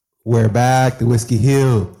We're back to Whiskey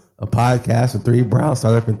Hill, a podcast for three brown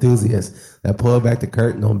startup enthusiasts that pull back the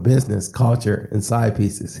curtain on business, culture, and side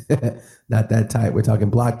pieces. Not that tight. We're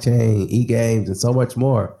talking blockchain, e-games, and so much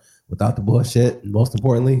more without the bullshit, and most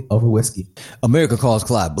importantly, over whiskey. America calls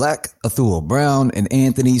Clyde Black, Athul Brown, and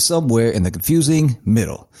Anthony somewhere in the confusing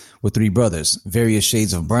middle. We're three brothers, various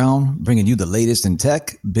shades of brown, bringing you the latest in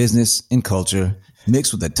tech, business, and culture,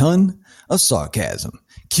 mixed with a ton of sarcasm.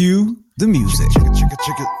 Cue the music.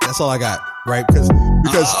 Chicka. That's all I got, right? Because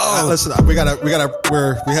listen, we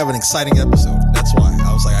have an exciting episode. That's why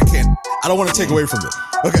I was like, I don't want to take away from it.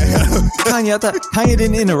 Okay. Kanye, I thought Kanye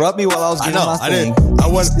didn't interrupt me while I was getting my thing. I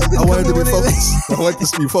wanted to be focused. I want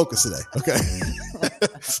this to be focused today. Okay.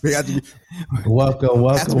 We have to be.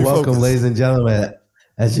 Welcome, ladies and gentlemen.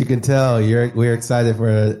 As you can tell, we're excited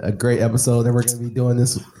for a great episode that we're going to be doing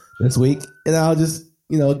this week. And I'll just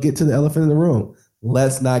get to the elephant in the room.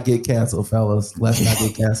 Let's not get canceled, fellas. Let's not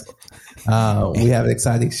get canceled. We have an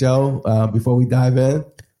exciting show. Before we dive in,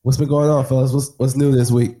 what's been going on, fellas? What's new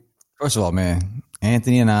this week? First of all, man,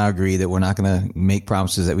 Anthony and I agree that we're not going to make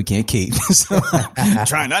promises that we can't keep. So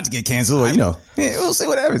trying not to get canceled. We'll see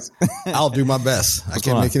what happens. I'll do my best. I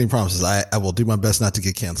can't make any promises. I will do my best not to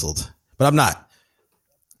get canceled, but I'm not.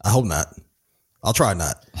 I hope not. I'll try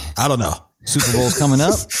not. I don't know. Super Bowl's coming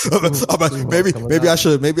up. Maybe I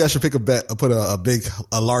should pick a bet, put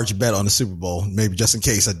a large bet on the Super Bowl. Maybe just in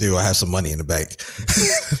case I do, I have some money in the bank.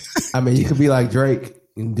 I mean, you could be like Drake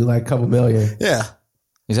and do like a couple million. Yeah.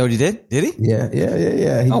 Is that what he did? Did he?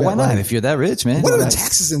 Yeah. Why not? If you're that rich, man. What are the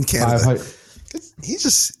taxes in Canada? He's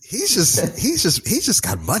just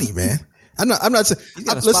got money, man. I'm not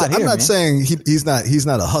saying he's not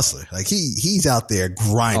a hustler. Like he's out there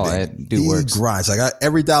grinding. Oh, that dude works. Grinds. Like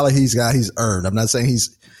every dollar he's got, he's earned. I'm not saying he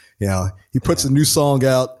puts a new song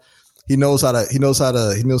out. He knows how to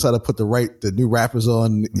put the new rappers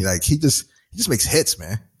on. Like he just makes hits,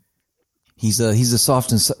 man. He's the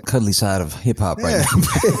soft and cuddly side of hip hop right now.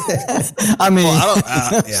 I mean,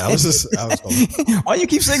 I was going. Why you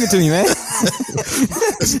keep singing to me, man?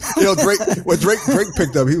 Drake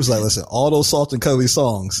picked up, he was like, listen, all those soft and cuddly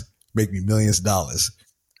songs make me millions of dollars.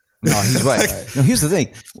 No, he's right. No, here's the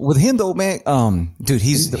thing with him though, man. Dude,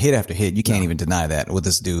 he's hit after hit. You can't even deny that with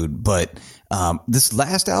this dude. But this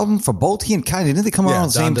last album for both he and Kanye, didn't they come out at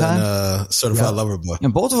the same time? Certified Lover Boy,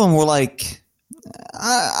 and both of them were like.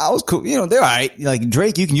 I was cool. They're all right. Like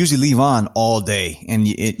Drake, you can usually leave on all day and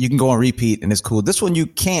you can go on repeat and it's cool. This one you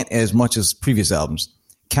can't as much as previous albums.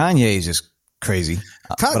 Kanye is just crazy.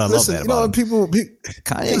 But I love that about him.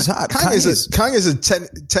 Kanye's hot. Kanye's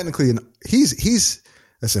technically, he's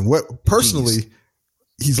listen, what personally,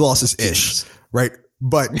 he's lost his ish, right?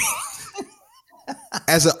 But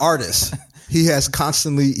as an artist, he has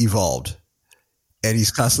constantly evolved and he's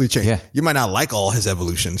constantly changed. Yeah. You might not like all his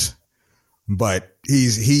evolutions. But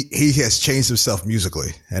he has changed himself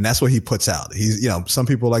musically, and that's what he puts out. He's some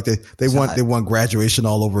people like they want Graduation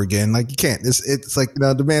all over again. Like you can't. It's like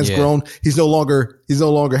the man's grown. He's no longer worth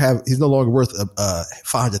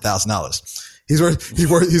 $500,000. He's worth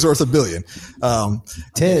 $1 billion.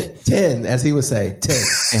 10, as he would say, 10.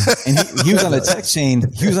 And he was on a text chain.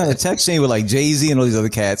 He was on a text chain with like Jay-Z and all these other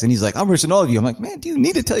cats. And he's like, I'm rich than all of you. I'm like, man, do you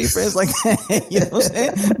need to tell your friends like that? You know what I'm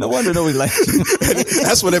saying? No wonder nobody likes you.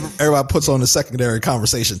 That's what everybody puts on the secondary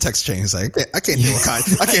conversation text chain. It's like, I can't deal with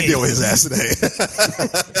Kanye. I can't deal with his ass today.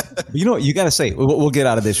 You know what? You got to say, we'll get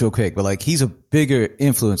out of this real quick, but like he's a bigger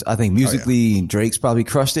influence. I think musically, Drake's probably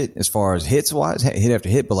crushed it as far as hits wise, hit after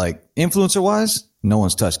hit, but like influencer wise, no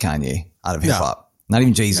one's touched Kanye out of hip hop. Not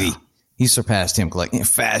even Jay-Z. No. He's surpassed him like in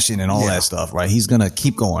fashion and all that stuff, right? He's going to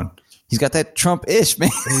keep going. He's got that Trump-ish,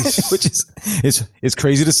 man, which is it's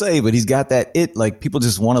crazy to say, but he's got that it. Like people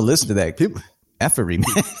just want to listen to that effery,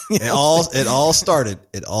 man. It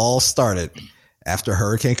all started after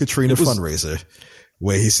Hurricane Katrina fundraiser,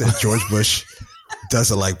 where he said George Bush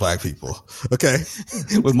doesn't like black people. Okay.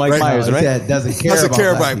 With Mike Myers, right? Doesn't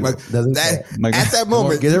care about at that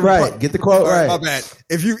moment. Get it right. Get the quote right. My bad.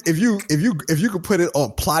 If you could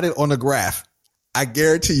plot it on a graph, I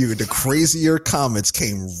guarantee you the crazier comments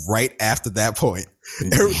came right after that point.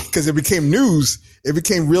 Because it became news. It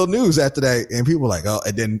became real news after that. And people were like, oh,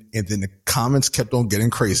 and then the comments kept on getting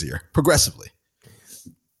crazier progressively.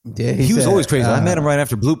 Yeah, he was always crazy. I met him right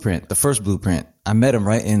after Blueprint, the first Blueprint. I met him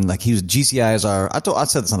right in like he was GCI as I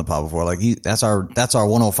said this on the pod before. Like that's our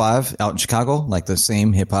 105 out in Chicago, like the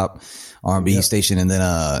same hip hop R&B station. And then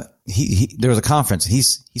there was a conference. He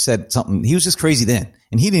said something. He was just crazy then,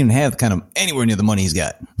 and he didn't even have kind of anywhere near the money he's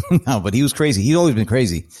got now. But he was crazy. He's always been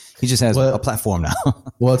crazy. He just has a platform now.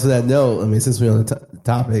 Well, to that note, I mean, since we're on the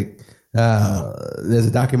topic, There's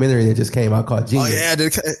a documentary that just came out called Genius. Yeah.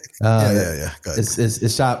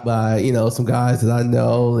 It's shot by some guys that I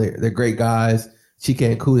know. They're great guys.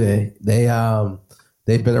 Chika and Kude.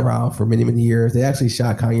 They've been around for many years. They actually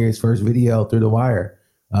shot Kanye's first video through the wire.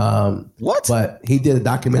 What? But he did a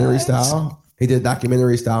documentary style. He did a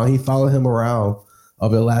documentary style. And he followed him around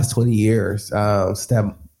over the last 20 years.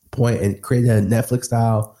 Step point and created a Netflix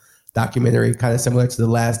style documentary, kind of similar to The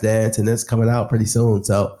Last Dance, and it's coming out pretty soon.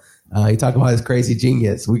 So he talked about his crazy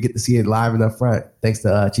genius. We get to see it live in the front thanks to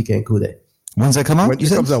Chika and Kude. When's that come out? It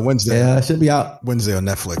comes out Wednesday. Yeah, it should be out Wednesday on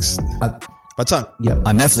Netflix. By time? Yep.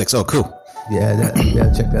 On Netflix. Oh, cool. Yeah,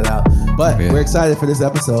 check that out. But we're excited for this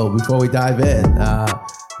episode. Before we dive in,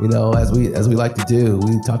 as we like to do,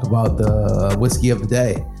 we talk about the whiskey of the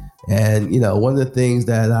day. And one of the things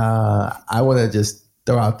that I want to just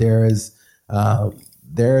throw out there is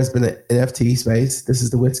there has been an NFT space. This is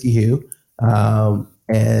the Whiskey Hue, and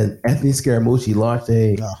Anthony Scaramucci launched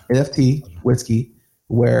a NFT whiskey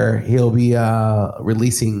where he'll be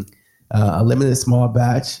releasing a limited small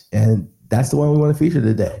batch, and that's the one we want to feature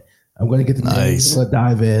today. I'm going to get the names. We'll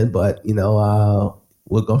dive in, but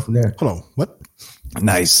we'll go from there. Hold on, what?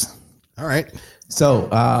 Nice. All right. So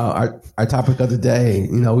our topic of the day,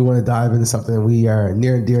 we want to dive into something we are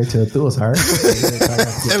near and dear to Thule's heart.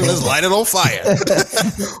 And let's light it on fire.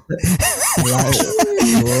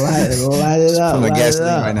 light it up. I'm a gas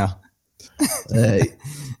right now.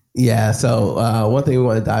 Yeah. So one thing we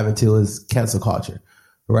want to dive into is cancel culture,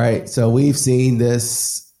 right? So we've seen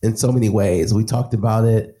this in so many ways. We talked about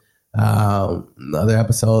it in other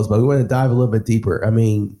episodes, but we want to dive a little bit deeper. I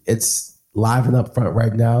mean, it's live and up front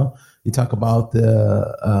right now. You talk about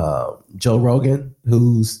the Joe Rogan,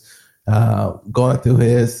 who's going through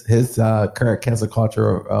his current cancel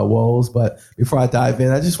culture woes. But before I dive in,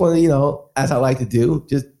 I just want to, as I like to do,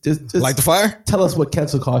 just light the fire. Tell us what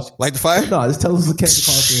cancel culture. Light the fire. No, just tell us what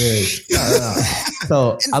cancel culture is. No.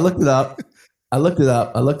 So I looked it up,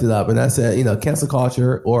 and I said, cancel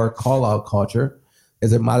culture or call out culture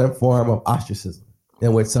is a modern form of ostracism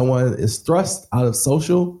in which someone is thrust out of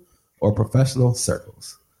social or professional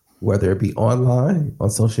circles, whether it be online, on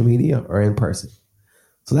social media, or in person.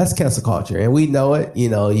 So that's cancel culture. And we know it.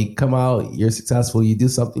 You come out, you're successful, you do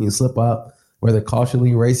something, you slip up, whether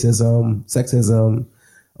culturally, racism, sexism,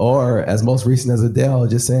 or as most recent as Adele,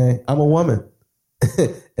 just saying, I'm a woman.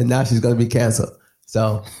 And now she's going to be canceled.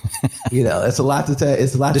 So, it's a lot to tell.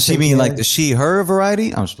 It's a lot. Does she mean like the she, her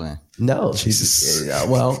variety? I'm just playing. No. She's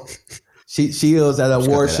well, she was at an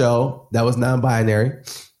award show that was non-binary.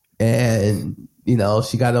 And she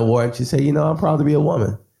got an award and she said, I'm proud to be a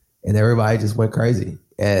woman. And everybody just went crazy.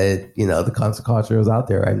 And, the cancel culture is out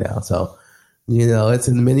there right now. So, it's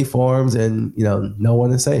in many forms and, no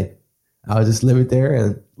one is safe. I'll just leave it there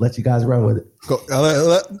and let you guys run with it. Go,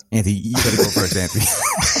 Anthony, you better go first, Anthony.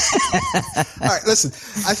 All right, listen,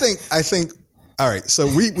 I think, all right. So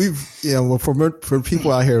we've, for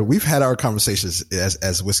people out here, we've had our conversations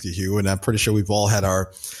as Whiskey Hue, and I'm pretty sure we've all had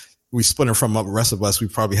we split it from the rest of us. We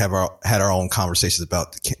probably had our own conversations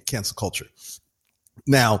about the cancel culture.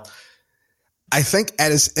 Now, I think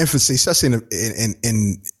at its infancy, especially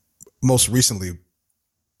in most recently,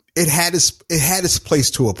 it had its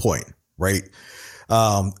place to a point, right?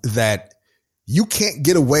 That you can't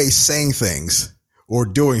get away saying things or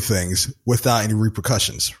doing things without any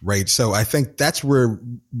repercussions, right? So I think that's where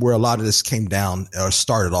a lot of this came down or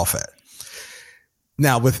started off at.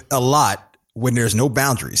 Now, with a lot, when there's no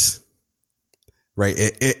boundaries, right,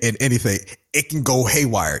 in anything, it can go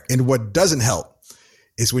haywire. And what doesn't help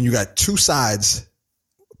is when you got two sides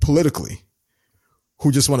politically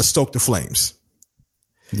who just want to stoke the flames.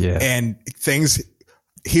 Yeah. And things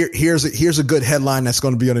here's a good headline that's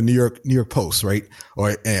going to be on the New York Post, right?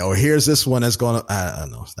 Or here's this one that's going to, I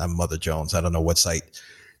don't know, it's not Mother Jones. I don't know what site.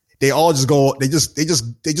 They all just go, they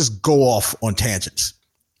just go off on tangents.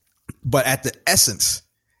 But at the essence,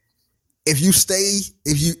 if you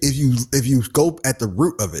go at the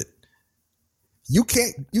root of it, you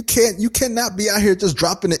cannot be out here just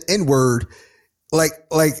dropping an N-word like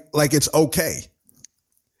it's okay.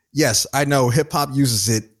 Yes, I know hip hop uses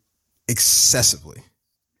it excessively,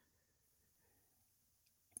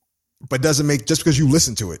 but doesn't make, just because you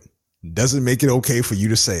listen to it doesn't make it okay for you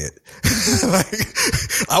to say it.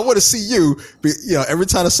 Like, I want to see you, every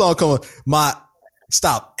time a song comes,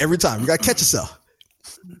 stop every time. You got to catch yourself.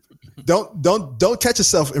 Don't catch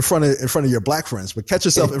yourself in front of your black friends, but catch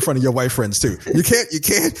yourself in front of your white friends too. You can't,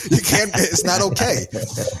 it's not okay.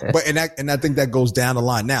 But, and I think that goes down the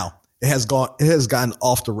line. Now it has gotten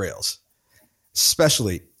off the rails,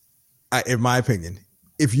 especially in my opinion,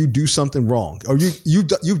 if you do something wrong or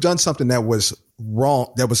you've done something that was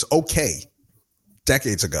wrong, that was okay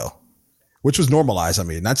decades ago, which was normalized. I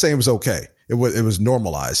mean, not saying it was okay. It was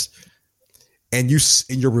normalized. And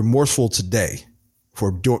you're remorseful today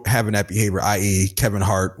for having that behavior, i.e. Kevin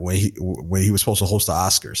Hart when he was supposed to host the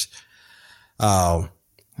Oscars.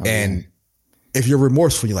 And if you're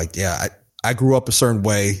remorseful, you're like, yeah, I grew up a certain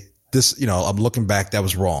way. This, I'm looking back, that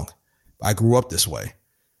was wrong. I grew up this way.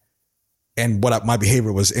 And my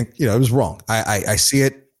behavior was, it was wrong. I see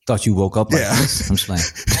it. Thought you woke up like this. I'm slaying.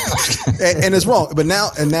 and it's wrong. But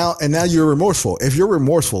now you're remorseful. If you're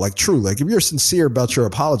remorseful, like true, like if you're sincere about your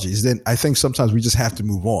apologies, then I think sometimes we just have to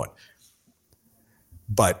move on.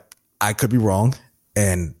 But I could be wrong.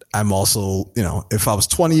 And I'm also, if I was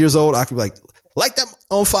 20 years old, I could be like them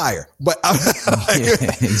on fire. But,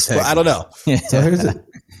 exactly. But I don't know.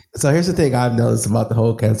 So here's the thing I've noticed about the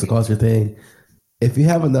whole cancel culture thing. If you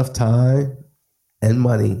have enough time and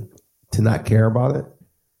money to not care about it,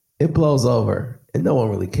 it blows over and no one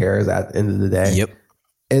really cares at the end of the day. Yep.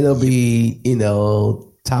 It'll be,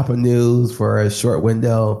 top of news for a short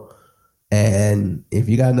window. And if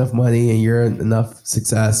you got enough money and you're enough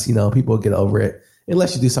success, people get over it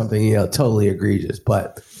unless you do something, totally egregious.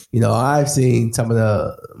 But, I've seen some of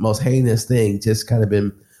the most heinous things just kind of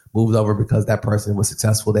been moved over because that person was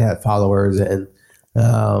successful. They had followers and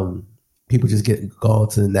people just going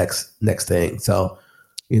to the next thing. So,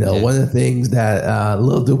 one of the things that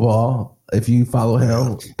Lil Duval, if you follow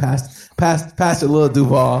him, Pastor Lil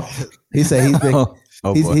Duval, he said he's been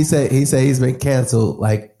he said he's been canceled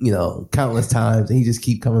countless times, and he just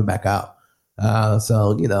keep coming back out.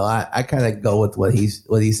 So I kind of go with what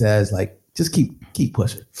he says, like just keep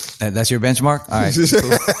pushing. That's your benchmark. All right.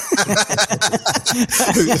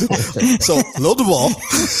 So Lil Duval.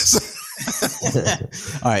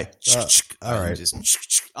 All right. All right.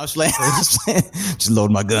 I'm slaying. Just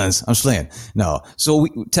load my guns. I'm slaying. No. So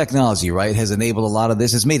technology, right, has enabled a lot of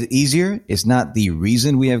this. It's made it easier. It's not the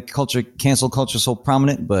reason we have cancel culture so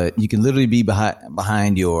prominent, but you can literally be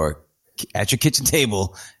behind at your kitchen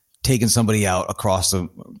table, taking somebody out across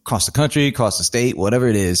the country, across the state, whatever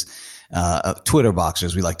it is. Twitter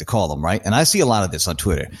boxers, we like to call them, right? And I see a lot of this on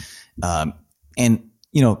Twitter. And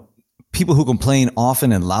people who complain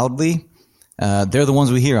often and loudly, they're the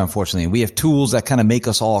ones we hear, unfortunately. We have tools that kind of make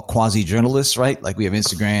us all quasi-journalists, right? Like we have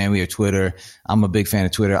Instagram, we have Twitter. I'm a big fan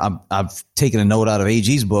of Twitter. I've taken a note out of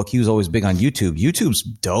AG's book. He was always big on YouTube. YouTube's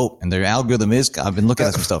dope, and their algorithm is, I've been looking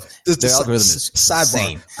at some stuff. Their algorithm is sidebar.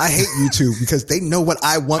 Insane. I hate YouTube because they know what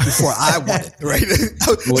I want before I want it, right?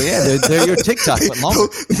 Well, yeah, they're your TikTok, but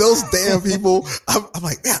longer. Those damn people. I'm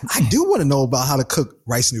like, man, I do want to know about how to cook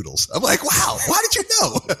rice noodles. I'm like, wow, why did you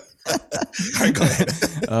know? All right, go ahead.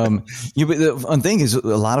 But the fun thing is, a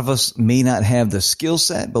lot of us may not have the skill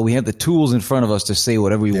set, but we have the tools in front of us to say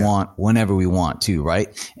whatever we want, whenever we want to, right?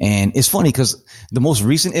 And it's funny because the most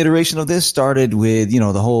recent iteration of this started with,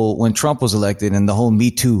 the whole, when Trump was elected and the whole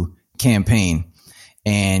Me Too campaign.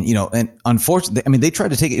 And, and unfortunately, they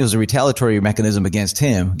tried to take it was a retaliatory mechanism against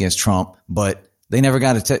Trump, but they never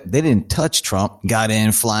got they didn't touch Trump, got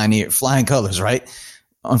in flying colors, right?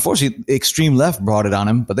 Unfortunately, the extreme left brought it on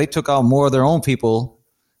him, but they took out more of their own people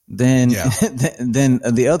than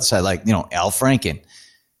the other side. Like, Al Franken,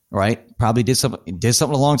 right? Probably did something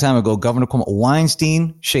a long time ago. Governor Cuomo,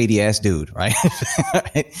 Weinstein, shady ass dude, right?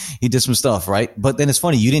 He did some stuff, right? But then it's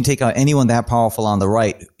funny, you didn't take out anyone that powerful on the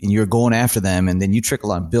right, and you're going after them, and then you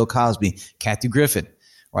trickle on Bill Cosby, Kathy Griffin,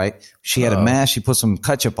 right? She had a mask, she put some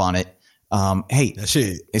ketchup on it.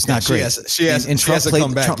 It's not great. She hasn't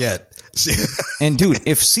come back yet. And dude,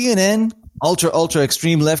 if CNN ultra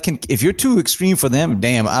extreme left if you're too extreme for them,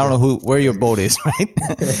 damn, I don't know where your boat is, right?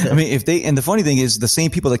 And the funny thing is, the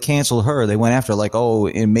same people that canceled her, they went after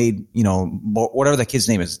it made, whatever that kid's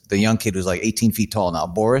name is, the young kid who's like 18 feet tall now,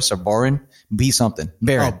 Boris or Borin,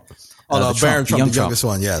 Barron. Barron Trump, the youngest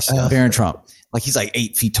one, yes. Barron Trump. Like he's like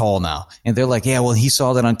 8 feet tall now. And they're like, yeah, well, he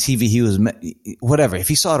saw that on TV. He was whatever. If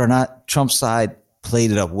he saw it or not, Trump's side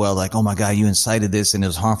played it up well. Like, oh my God, you incited this and it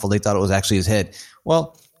was harmful. They thought it was actually his head.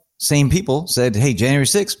 Well, same people said, hey, January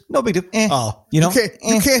 6th, no big deal. You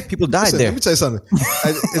can't. People died there. Let me tell you something.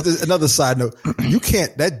 Another side note. You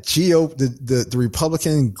can't, that the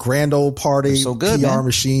Republican grand old party so good, PR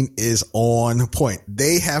machine is on point.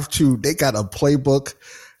 They got a playbook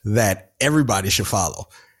that everybody should follow.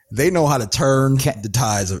 They know how to turn the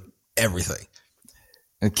tides of everything.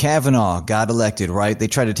 Kavanaugh got elected, right? They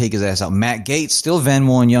tried to take his ass out. Matt Gaetz still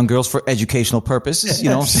Venmoing young girls for educational purposes,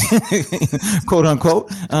 quote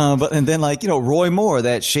unquote. And then Roy Moore,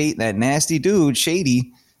 that nasty dude,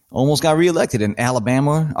 shady, almost got reelected in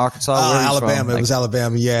Alabama, Arkansas. Alabama. It was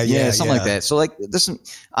Alabama. Yeah. Something like that. So like this, I'm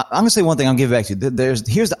going to say one thing. I'll give it back to you.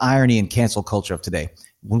 Here's the irony in cancel culture of today.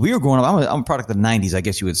 When we were growing up, I'm a product of the 90s, I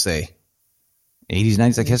guess you would say. 80s,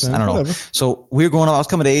 90s, I guess. I don't know. Whatever. So we were growing up. I was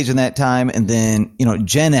coming to age in that time. And then,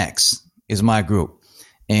 Gen X is my group.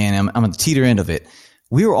 And I'm at the teeter end of it.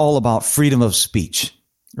 We were all about freedom of speech,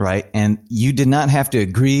 right? And you did not have to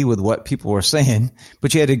agree with what people were saying,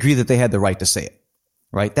 but you had to agree that they had the right to say it,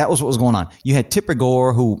 right? That was what was going on. You had Tipper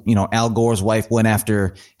Gore, who, Al Gore's wife went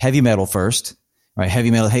after heavy metal first, right?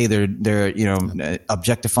 Heavy metal, hey, they're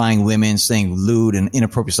objectifying women, saying lewd and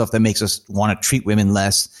inappropriate stuff that makes us want to treat women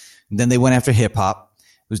less. And then they went after hip hop,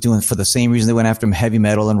 was doing for the same reason they went after heavy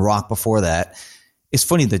metal and rock before that. It's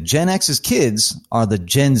funny, the Gen X's kids are the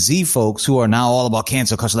Gen Z folks who are now all about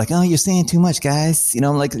cancel culture. Like, oh, you're saying too much, guys.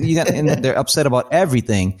 And they're upset about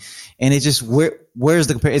everything. And it's just, where's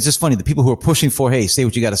the comparison? It's just funny. The people who are pushing for, hey, say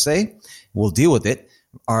what you got to say, we'll deal with it,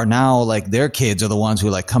 are now like their kids are the ones who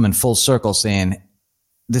like come in full circle saying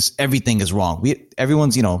everything is wrong.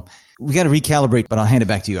 Everyone's, we got to recalibrate, but I'll hand it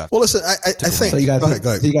back to you. Well, listen, I think, so you got to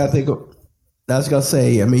think, I was going to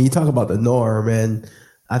say, you talk about the norm, and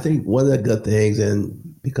I think one of the good things,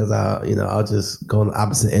 and because I'll just go on the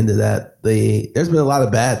opposite end of that, there's been a lot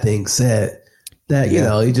of bad things said that,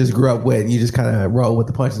 you just grew up with, and you just kind of roll with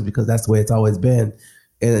the punches because that's the way it's always been.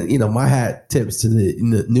 And, my hat tips to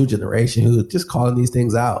the new generation who just calling these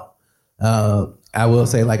things out. I will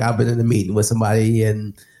say, like, I've been in a meeting with somebody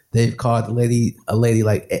and they've called a lady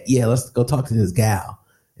like, yeah, let's go talk to this gal.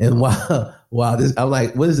 And while this, I'm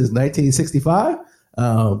like, what is this, 1965?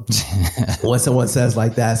 When someone says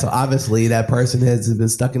like that, so obviously that person has been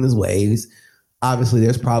stuck in his ways. Obviously,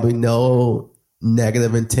 there's probably no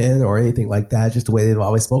negative intent or anything like that, just the way they've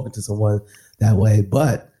always spoken to someone that way.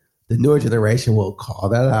 But the newer generation will call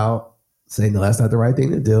that out, say, no, that's not the right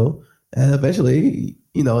thing to do. And eventually,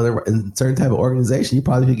 in a certain type of organization, you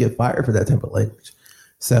probably could get fired for that type of language.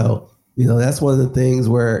 So, that's one of the things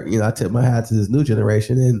where, I tip my hat to this new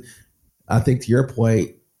generation. And I think to your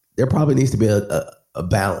point, there probably needs to be a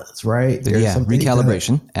balance, right? There's some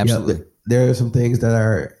recalibration. Absolutely. There are some things that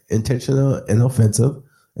are intentional and offensive,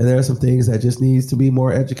 and there are some things that just needs to be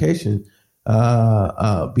more education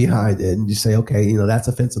behind it. And just say, okay, that's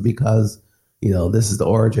offensive because, this is the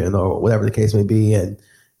origin or whatever the case may be. And,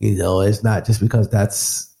 it's not just because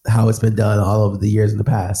that's how it's been done all over the years in the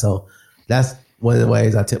past. So that's one of the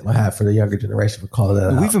ways I tip my hat for the younger generation for calling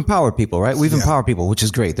that out. We've empowered people, right? We've empowered people, which is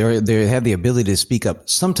great. They have the ability to speak up.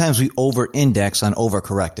 Sometimes we over-index on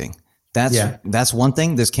overcorrecting. That's one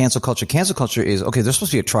thing. This cancel culture. Cancel culture is, okay, there's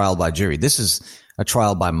supposed to be a trial by jury. This is a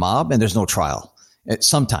trial by mob, and there's no trial.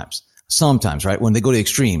 Sometimes, right? When they go to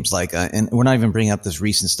extremes, like, and we're not even bringing up this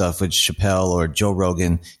recent stuff with Chappelle or Joe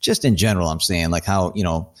Rogan, just in general, I'm saying, like how,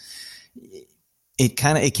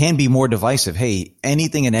 it can be more divisive. Hey,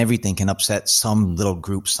 anything and everything can upset some little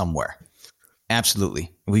group somewhere.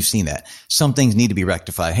 Absolutely. We've seen that. Some things need to be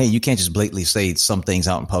rectified. Hey, you can't just blatantly say some things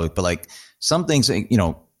out in public, but like some things,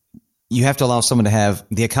 you have to allow someone to have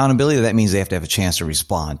the accountability. That means they have to have a chance to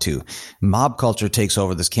respond to. Mob culture takes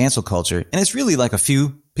over this cancel culture, and it's really like a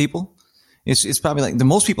few people. It's probably like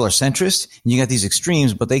most people are centrist, and you got these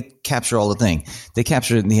extremes, but they capture all the thing. They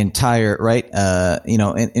capture the entire, right?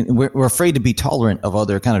 And we're afraid to be tolerant of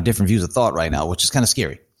other kind of different views of thought right now, which is kind of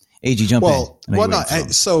scary. AG, jump in.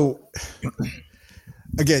 So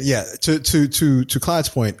again, to Clyde's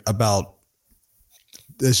point about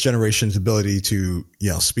this generation's ability to,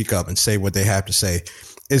 speak up and say what they have to say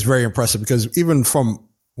is very impressive, because even from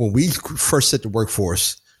when we first hit the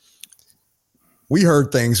workforce, we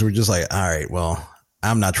heard things were just like, all right, well,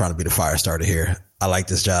 I'm not trying to be the fire starter here. I like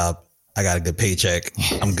this job. I got a good paycheck.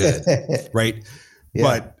 I'm good. Right.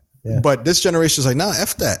 But this generation is like, nah,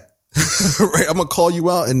 F that. Right. I'm going to call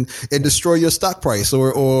you out and destroy your stock price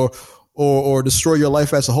or destroy your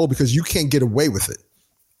life as a whole because you can't get away with it.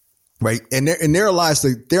 Right. And there lies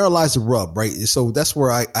the rub. Right. So that's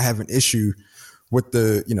where I have an issue with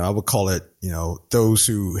the, I would call it, those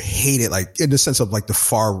who hate it, like in the sense of like the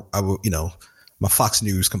far, my Fox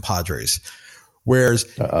News compadres,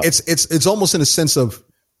 whereas it's almost in a sense of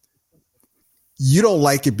you don't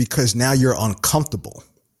like it because now you're uncomfortable,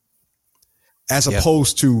 as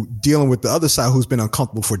opposed to dealing with the other side who's been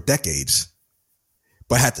uncomfortable for decades,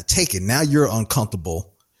 but had to take it. Now you're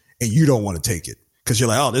uncomfortable and you don't want to take it because you're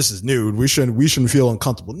like, oh, this is new. We shouldn't feel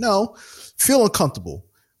uncomfortable. No, feel uncomfortable,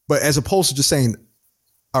 but as opposed to just saying,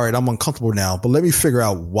 all right, I'm uncomfortable now, but let me figure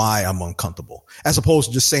out why I'm uncomfortable, as opposed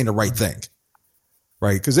to just saying the right thing.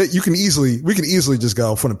 Right. Because we can easily just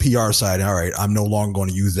go from the PR side. All right, I'm no longer going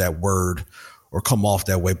to use that word or come off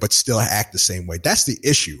that way, but still act the same way. That's the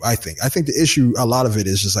issue. I think the issue, a lot of it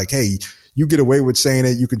is just like, hey, you get away with saying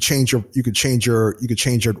it. You can change your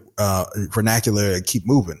vernacular and keep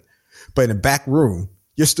moving. But in the back room,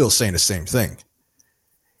 you're still saying the same thing.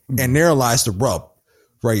 And there lies the rub,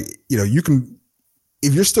 right? You know, you can,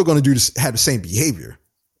 if you're still going to have the same behavior,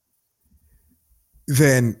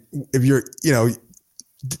 then if you're, you know,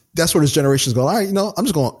 that's where this generation is going, all right, you know, I'm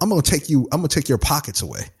going to take your pockets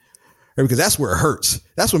away, right? Because that's where it hurts.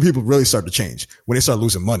 That's when people really start to change, when they start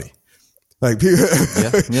losing money. Like people,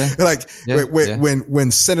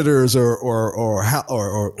 when senators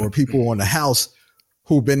or people on the House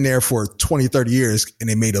who've been there for 20, 30 years and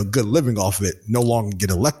they made a good living off of it no longer get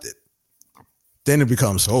elected. Then it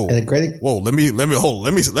becomes, let me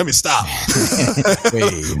stop.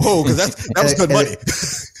 Whoa, because that was good money.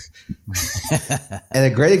 And a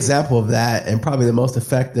great example of that, and probably the most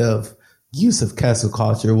effective use of cancel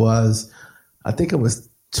culture was, I think it was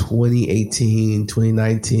 2018,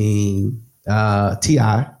 2019,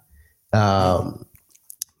 T.I.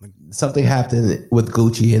 Something happened with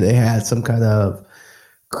Gucci and they had some kind of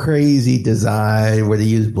crazy design where they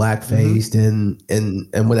used blackface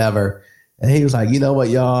and whatever. And he was like, you know what,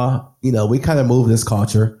 y'all, you know, we kind of move this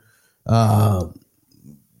culture.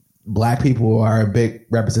 Black people are a big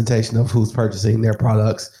representation of who's purchasing their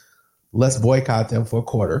products. Let's boycott them for a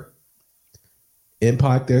quarter,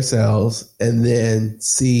 impact their sales, and then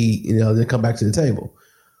see, you know, then come back to the table.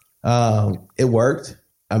 It worked.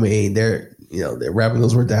 I mean, their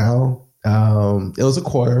revenues were down. It was a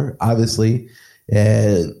quarter, obviously,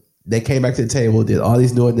 and they came back to the table, did all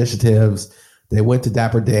these new initiatives. They went to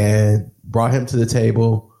Dapper Dan, brought him to the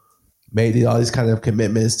table, made all these kind of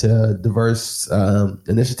commitments to diverse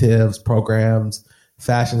initiatives, programs,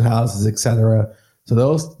 fashion houses, etc.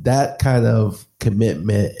 So that kind of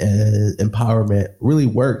commitment and empowerment really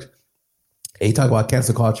worked. And you talk about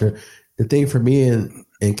cancel culture. The thing for me in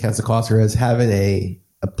cancel culture is having a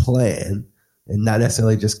plan and not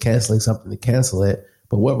necessarily just canceling something to cancel it,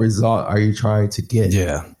 but what result are you trying to get?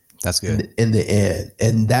 Yeah, that's good. In the end.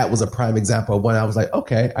 And that was a prime example of when I was like,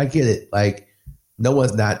 okay, I get it. Like, no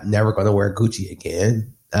one's never going to wear Gucci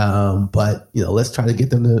again. But, you know, let's try to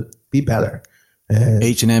get them to be better. And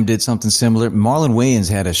H&M did something similar. Marlon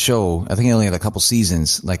Wayans had a show. I think he only had a couple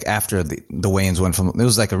seasons, like after the Wayans went from, it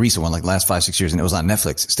was like a recent one, like last 5-6 years, and it was on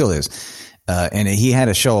Netflix. It still is. And he had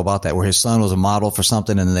a show about that where his son was a model for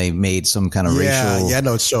something and they made some kind of racial. Yeah, I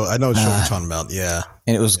know what show you're talking about. Yeah.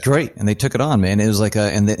 And it was great. And they took it on, man. It was like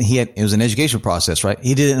it was an education process, right?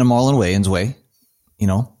 He did it in a Marlon Wayans way, you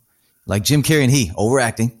know, like Jim Carrey and he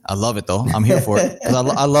overacting. I love it though. I'm here for it.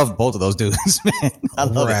 I love both of those dudes, man. I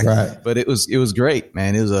love it. Right. But it was great,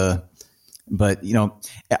 man. It was but you know,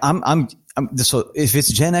 so if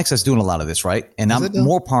it's Gen X that's doing a lot of this, right? And I'm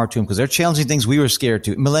more power to them because they're challenging things we were scared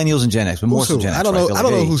to. Millennials and Gen X, but more so Gen X. I don't know. Right? I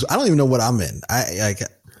don't know I don't even know what I'm in.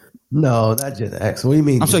 No, not Gen X. What do you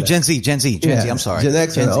mean? I'm sorry, Gen Z. I'm sorry. Gen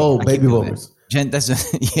X are old baby boomers. That's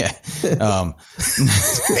yeah.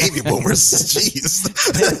 Baby boomers. Jeez.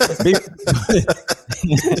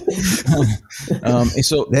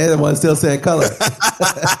 So they're the ones still saying color.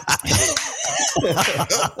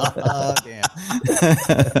 Damn.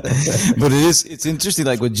 But it's interesting,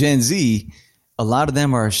 like with Gen Z, a lot of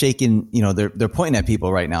them are shaking, you know, they're pointing at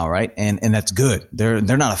people right now, right? And that's good. They're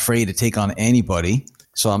not afraid to take on anybody.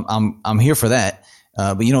 So I'm here for that.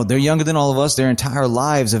 But you know, they're younger than all of us. Their entire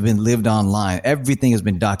lives have been lived online. Everything has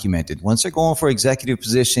been documented. Once they're going for executive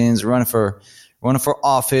positions, running for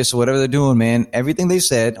office or whatever they're doing, man, everything they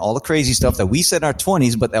said, all the crazy stuff that we said in our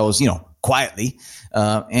 20s, but that was, you know, quietly,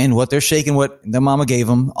 and what they're shaking, what their mama gave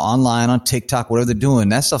them online on TikTok, whatever they're doing,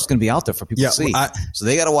 that stuff's going to be out there for people to see. So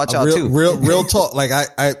they got to watch out too. Real talk. Like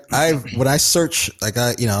when I search, like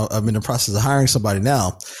I'm in the process of hiring somebody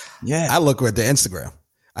now. Yeah. I look at their Instagram.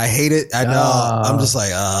 I hate it. I know. I'm just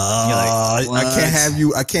like, I can't have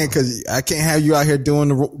you. I can't have you out here doing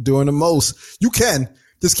the most. You can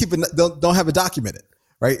just keep it. Don't have it documented.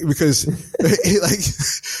 Right. Because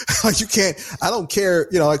like you can't, I don't care,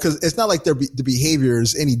 you know, cause it's not like the behavior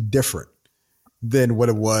is any different than what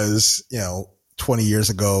it was, you know, 20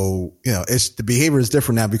 years ago. You know, the behavior is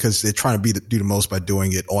different now because they're trying to do the most by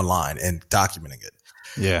doing it online and documenting it.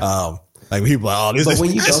 Yeah. Like people are like,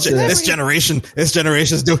 this generation is doing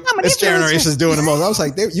the most. I was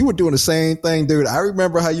like, you were doing the same thing, dude. I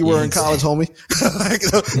remember how you were in college, homie. Like,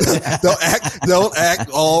 don't act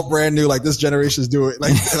all brand new. Like this generation is doing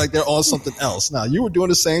like they're on something else. Now you were doing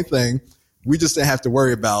the same thing. We just didn't have to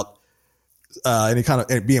worry about, any kind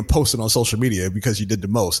of being posted on social media because you did the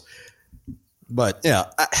most. But yeah,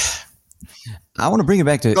 I want to bring it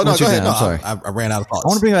back to. Go ahead. I'm sorry. I ran out of thoughts. I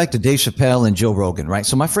want to bring it back to Dave Chappelle and Joe Rogan, right?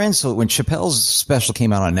 So my friends, so when Chappelle's special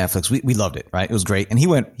came out on Netflix, we loved it, right? It was great, and he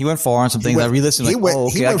went far on some things. I re-listened. He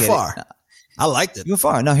went far. I liked it. He went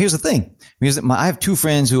far. Now here's the thing: I have two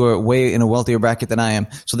friends who are way in a wealthier bracket than I am,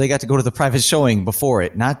 so they got to go to the private showing before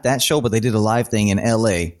it. Not that show, but they did a live thing in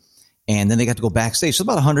L.A. And then they got to go backstage. So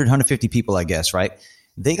about 100, 150 people, I guess, right?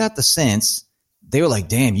 They got the sense, they were like,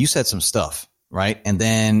 damn, you said some stuff, right? And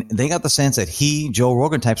then they got the sense that Joe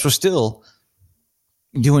Rogan types were still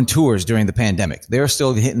doing tours during the pandemic. They were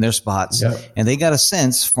still hitting their spots. Yep. And they got a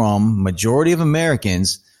sense from majority of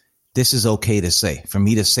Americans, this is okay to say, for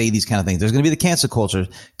me to say these kind of things. There's going to be the cancel culture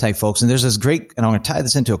type folks. And there's this great, and I'm going to tie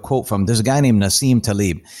this into a quote there's a guy named Nassim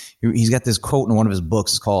Taleb. He's got this quote in one of his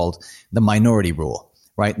books. It's called The Minority Rule.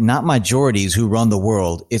 Right? Not majorities who run the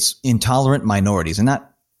world. It's intolerant minorities, and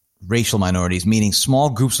not racial minorities, meaning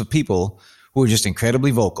small groups of people who are just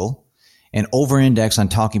incredibly vocal and over-index on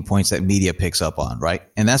talking points that media picks up on, right?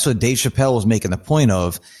 And that's what Dave Chappelle was making the point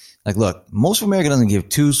of. Like, look, most of America doesn't give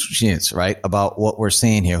two shits, right, about what we're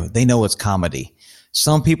saying here. They know it's comedy.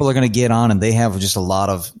 Some people are going to get on and they have just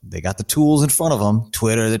they got the tools in front of them,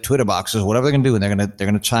 Twitter, the Twitter boxes, whatever they're going to do, and they're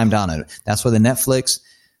going to chime down on it. That's why the Netflix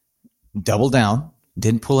doubled down.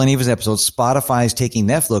 Didn't pull any of his episodes. Spotify's taking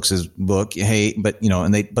Netflix's book. Hey, but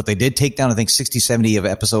they did take down, I think, 60, 70 of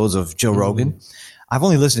episodes of Joe Rogan. I've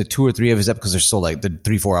only listened to 2 or 3 of his episodes because they're so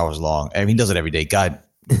they're 3-4 hours long. I mean, he does it every day. God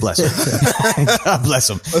bless him. God bless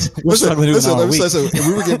him. Listen, if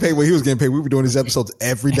we were getting paid what he was getting paid, we were doing his episodes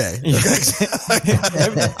every day. Dude,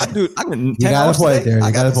 you got a point there.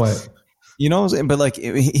 You got a point. You know, but like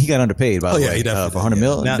he got underpaid, by the way, for 100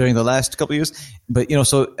 mil during the last couple of years. But,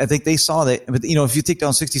 so I think they saw that. But, if you take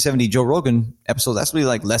down 60, 70 Joe Rogan episodes, that's really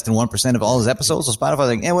like less than 1% of all his episodes. So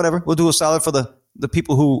Spotify's like, whatever. We'll do a solid for the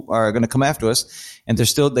people who are going to come after us. And they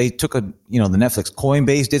took the Netflix.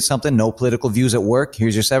 Coinbase did something. No political views at work.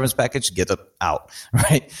 Here's your severance package. Get out.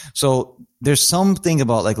 Right. So there's something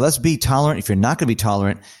about like, let's be tolerant. If you're not going to be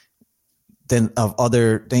tolerant, then of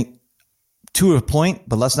other things. To a point,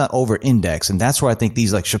 but let's not over-index. And that's where I think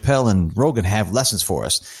these like Chappelle and Rogan have lessons for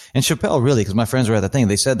us. And Chappelle really, because my friends were at the thing,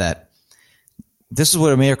 they said that this is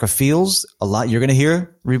what America feels a lot. You're going to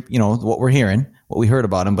hear, what we're hearing, what we heard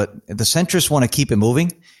about him. But the centrists want to keep it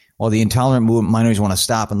moving while the intolerant minorities want to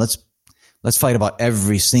stop. And let's fight about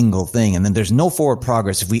every single thing. And then there's no forward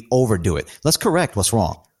progress if we overdo it. Let's correct what's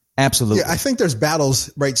wrong. Absolutely. Yeah, I think there's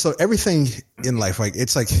battles, right? So everything in life, like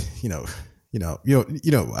it's like, I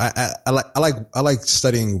like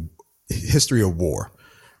studying history of war,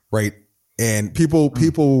 right? And people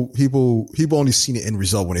only see the end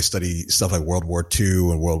result when they study stuff like World War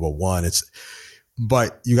II and World War I.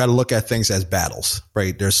 But you got to look at things as battles,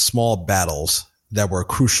 right? There's small battles that were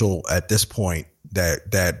crucial at this point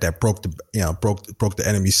that broke the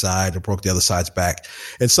enemy side or broke the other side's back.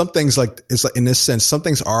 And some things it's like in this sense, some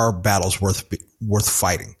things are battles worth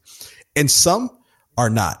fighting, and some are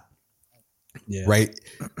not. Yeah. Right.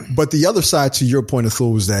 But the other side to your point of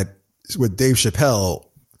thought was that with Dave Chappelle,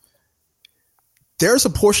 there's a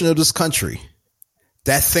portion of this country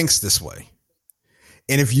that thinks this way.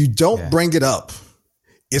 And if you don't bring it up,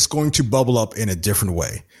 it's going to bubble up in a different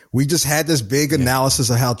way. We just had this big analysis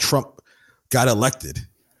of how Trump got elected.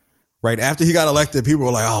 Right. After he got elected, people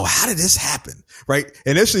were like, oh, how did this happen? Right.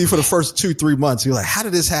 Initially, for the first 2-3 months, you're like, how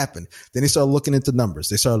did this happen? Then they started looking into numbers.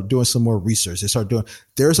 They started doing some more research.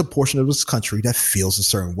 There's a portion of this country that feels a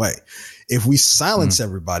certain way. If we silence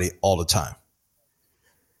everybody all the time,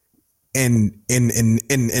 and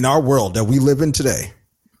in our world that we live in today,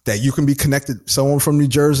 that you can be connected, someone from New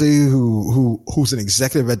Jersey who's an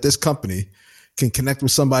executive at this company can connect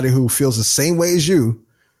with somebody who feels the same way as you,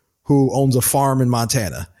 who owns a farm in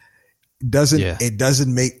Montana. It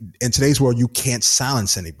doesn't make, in today's world, you can't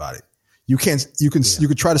silence anybody. You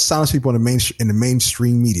could try to silence people in the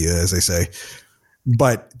mainstream media, as they say,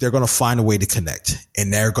 but they're going to find a way to connect,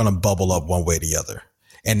 and they're going to bubble up one way or the other.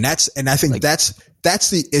 And I think that's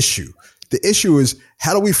the issue. The issue is,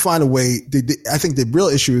 how do we find a way? I think the real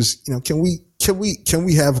issue is, can we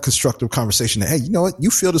have a constructive conversation that, hey, you know what?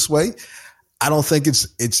 You feel this way. I don't think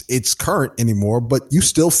it's current anymore, but you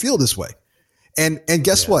still feel this way. And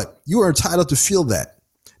guess what? You are entitled to feel that.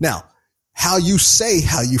 Now, how you say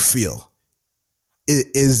how you feel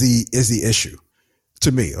is the issue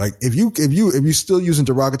to me. Like if you still using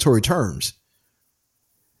derogatory terms,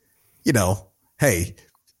 hey,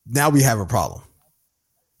 now we have a problem.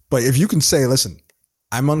 But if you can say, listen,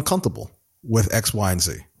 I'm uncomfortable with X, Y, and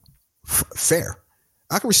Z, fair.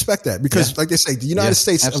 I can respect that because like they say, the United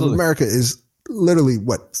States of America is literally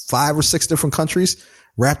 5 or 6 different countries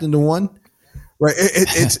wrapped into one. Right.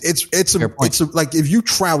 It's like if you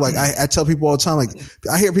travel, like I tell people all the time, like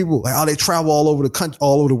I hear people like, oh, they travel all over the country,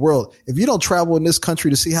 all over the world. If you don't travel in this country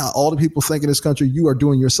to see how all the people think in this country, you are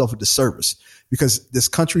doing yourself a disservice because this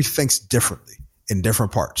country thinks differently in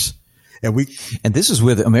different parts. And this is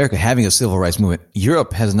with America having a civil rights movement.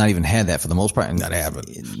 Europe has not even had that for the most part. Not haven't.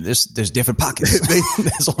 There's different pockets.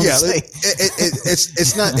 That's all I'm saying.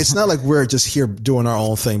 It's not like we're just here doing our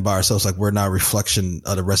own thing by ourselves. Like we're not a reflection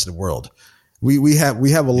of the rest of the world. We have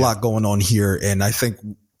a lot going on here. And I think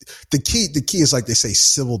the key is, like they say,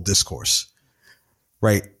 civil discourse,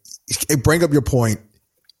 right? Bring up your point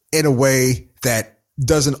in a way that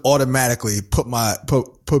doesn't automatically put me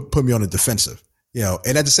on the defensive. You know,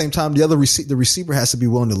 and at the same time, the receiver has to be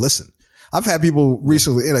willing to listen. I've had people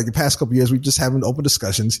recently, in like the past couple of years, we just having open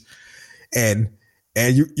discussions, and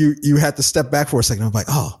you had to step back for a second. I'm like,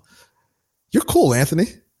 oh, you're cool, Anthony.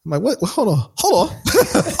 I'm like, what? Well, hold on. Hold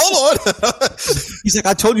on. He's like,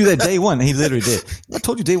 I told you that day one. And he literally did. I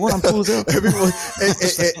told you day one, I'm cool as hell.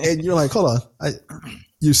 And you're like, hold on.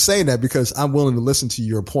 You're saying that because I'm willing to listen to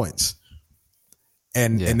your points.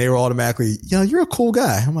 And they were automatically, you're a cool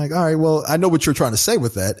guy. I'm like, all right, well, I know what you're trying to say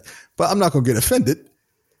with that, but I'm not going to get offended.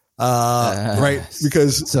 Right.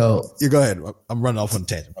 Because you go ahead. I'm running off on a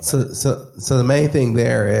tangent. So the main thing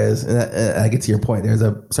there is, and I get to your point, there's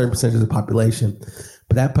a certain percentage of the population,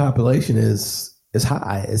 but that population is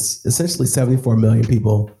high. It's essentially 74 million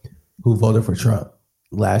people who voted for Trump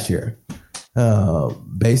last year,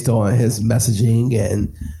 based on his messaging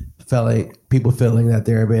and people feeling that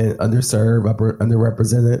they're being underserved,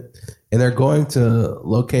 underrepresented, and they're going to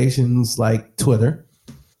locations like Twitter,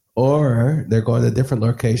 or they're going to different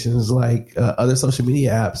locations like other social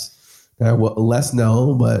media apps that are less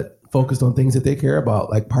known but focused on things that they care about,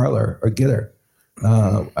 like Parler or Getter,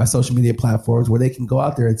 are social media platforms where they can go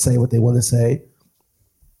out there and say what they want to say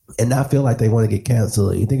and not feel like they want to get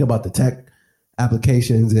canceled. You think about the tech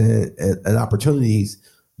applications and opportunities.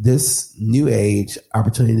 This new age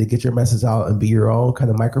opportunity to get your message out and be your own kind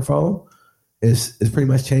of microphone is pretty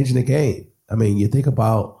much changing the game. I mean, you think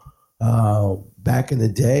about back in the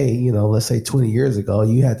day, let's say 20 years ago,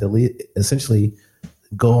 you had to essentially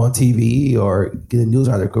go on TV or get a news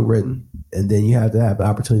article written, and then you have to have the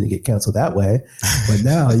opportunity to get canceled that way. But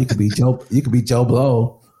now you could be Joe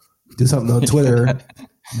Blow, do something on Twitter,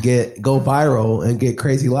 go viral and get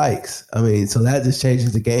crazy likes. I mean, so that just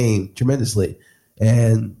changes the game tremendously.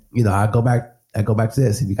 And I go back to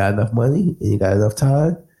this. If you got enough money and you got enough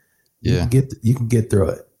time, you can get through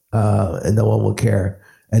it, and no one will care.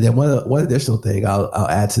 And then one additional thing I'll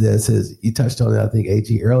add to this is, you touched on it, I think,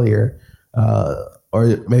 AG, earlier,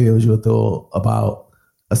 or maybe it was you, Athul, about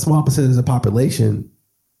a small percentage of the population,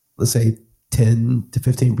 let's say 10 to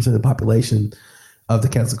 15% of the population of the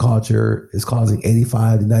cancel culture is causing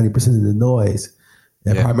 85 to 90% of the noise.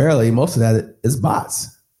 And primarily, most of that is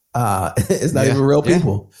bots. It's not even real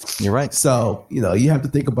people. You're right. So, you have to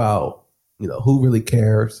think about, who really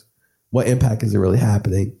cares, what impact is it really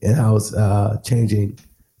happening, and how it's changing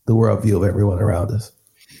the worldview of everyone around us.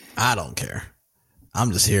 I don't care.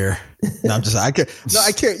 I'm just here. No, I care. No,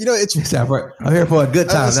 I care. I'm here for a good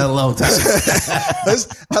time, not a long time. That's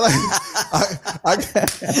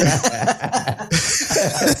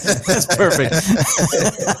perfect.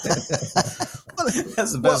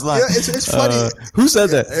 That's the best line. It's funny. Who said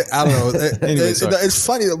that? I don't know. Anyway, it's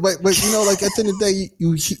funny, but at the end of the day,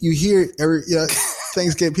 you hear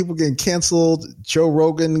things people getting canceled. Joe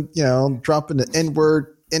Rogan, dropping the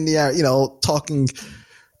N-word in the air, talking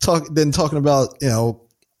about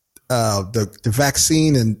the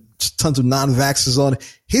vaccine and tons of non-vaxxers on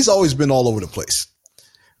it. He's always been all over the place,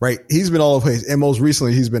 right? He's been all over the place, and most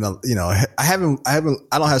recently he's been I don't have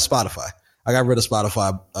Spotify. I got rid of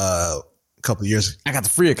Spotify a couple of years. I got the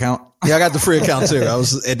free account. Yeah, I got the free account too.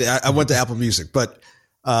 I went to Apple Music, but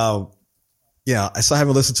I still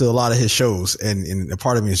haven't listened to a lot of his shows, and a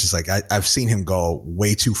part of me is just like I've seen him go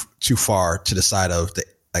way too far to the side of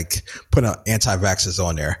putting anti-vaxxers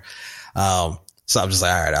on there. So I'm just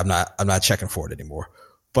like, all right, I'm not checking for it anymore.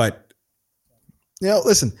 But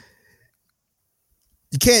listen,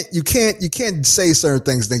 you can't say certain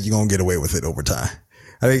things and think you're gonna get away with it over time.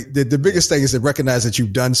 I think the biggest thing is to recognize that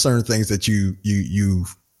you've done certain things that you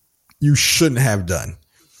shouldn't have done,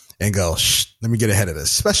 and go, let me get ahead of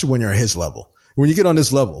this. Especially when you're at his level. When you get on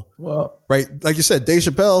this level, right? Like you said, Dave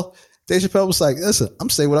Chappelle was like, listen, I'm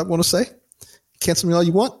saying what I want to say. Cancel me all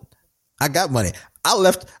you want. I got money. I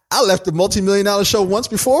left the multi-million-dollar show once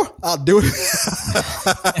before. I'll do it.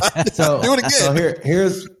 So do it again. So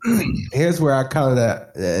here's where I counter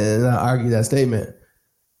that and I argue that statement.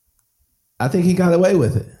 I think he got away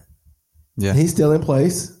with it. Yeah, he's still in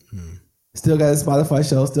place. Still got his Spotify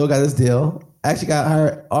show. Still got his deal. Actually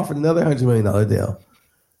got offered another $100 million deal.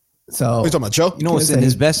 So you talking about Joe? You know what's in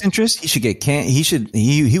his best interest? He should get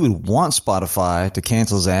he would want Spotify to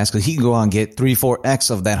cancel his ass because he can go out and get 3-4x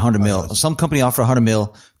of that 100 mil. Some company offer 100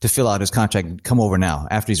 mil to fill out his contract and come over now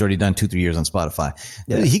after he's already done 2-3 years on Spotify.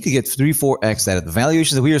 Yeah. He could get 3-4x that. The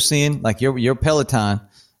valuations that we are seeing, like your Peloton,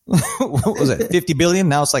 what was it, 50 billion?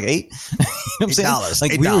 Now it's like 8. You know what I'm saying?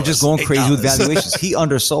 Like we were just going crazy with valuations. He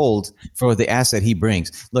undersold for the asset he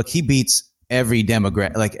brings. Look, he beats every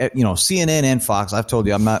demographic, like, you know, CNN and Fox. I've told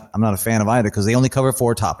you, I'm not a fan of either because they only cover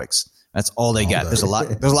 4 topics. That's all they got. There's a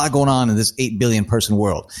lot going on in this 8 billion person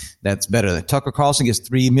world. That's better than Tucker Carlson gets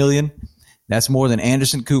 3 million. That's more than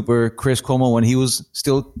Anderson Cooper, Chris Cuomo when he was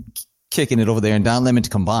still kicking it over there, and Don Lemon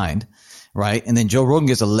combined, right? And then Joe Rogan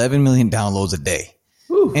gets 11 million downloads a day.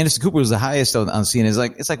 Woo. Anderson Cooper was the highest on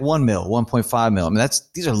CNN. It's like 1 mil, 1.5 mil. I mean,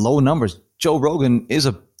 these are low numbers. Joe Rogan is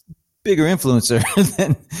a bigger influencer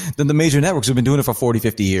than the major networks who've been doing it for 40,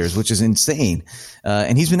 50 years, which is insane.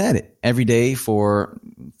 And he's been at it every day for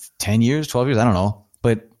 10 years, 12 years. I don't know,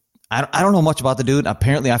 but I don't know much about the dude.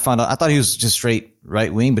 Apparently I found out, I thought he was just straight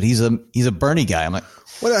right wing, but he's a Bernie guy. I'm like,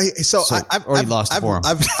 well, I've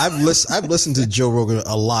listened to Joe Rogan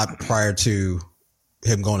a lot prior to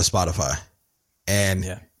him going to Spotify.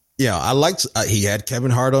 And yeah, I liked, he had Kevin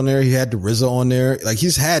Hart on there. He had RZA on there. Like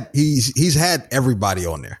he's had everybody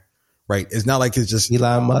on there. Right. It's not like it's just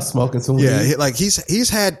Elon Musk smoking some weed. Yeah. Like he's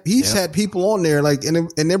had people on there, like,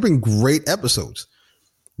 and they've been great episodes.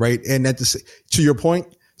 Right. And to your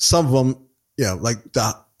point, some of them, like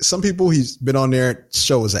some people he's been on there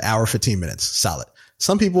show is 1 hour, 15 minutes solid.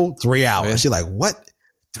 Some people 3 hours. You're like, what?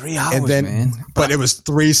 3 hours, and then, man. But it was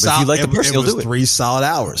 3 solid. Like it was 3 solid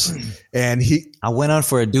hours. And I went on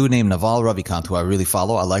for a dude named Naval Ravikant, who I really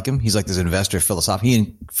follow. I like him. He's like this investor philosopher.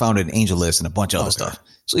 He founded AngelList and a bunch of other stuff.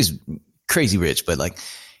 So he's crazy rich, but like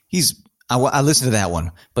I listened to that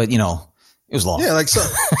one, but it was long. Yeah. Like,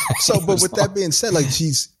 but with that being said, like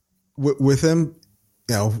he's with him,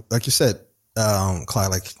 like you said,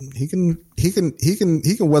 Clyde, like he can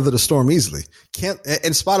weather the storm easily.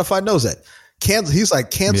 And Spotify knows that. He's like,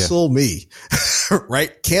 cancel me,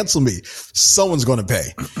 right? Cancel me. Someone's going to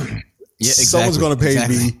pay. Yeah, exactly. Someone's going to pay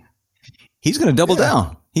me. He's going to double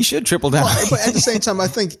down. He should triple down. But at the same time, I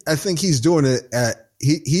think he's doing it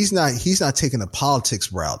he's not taking the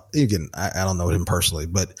politics route. Again, I don't know him personally,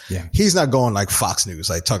 but he's not going like Fox News,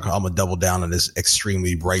 like Tucker, I'm going to double down on this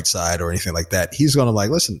extremely bright side or anything like that. He's going to like,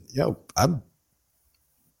 listen,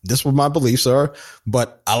 this is what my beliefs are,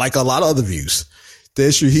 but I like a lot of other views. The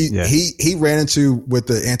issue he ran into with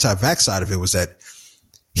the anti-vax side of it was that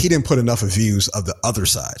he didn't put enough of views of the other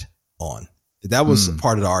side on. That was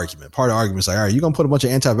part of the argument. Part of the argument is like, all right, you're going to put a bunch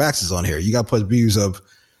of anti-vaxxers on here. You got to put views of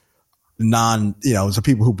the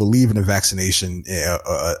people who believe in the vaccination,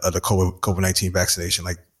 the COVID-19 vaccination.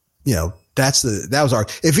 Like, that was our,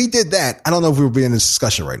 if he did that, I don't know if we would be in this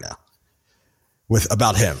discussion right now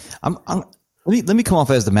about him. Let me come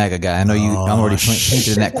off as the MAGA guy. I know I'm already painted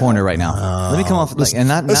in that corner right now. Let me come off and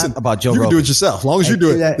not about Joe Rogan. You can do it yourself. As long as you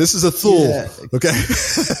do it. This is a tool. Okay.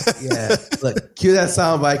 Yeah. Look, cue that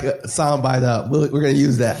soundbite up. We're going to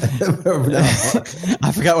use that.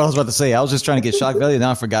 I forgot what I was about to say. I was just trying to get shock value.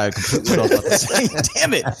 Now I forgot completely what I was about to say.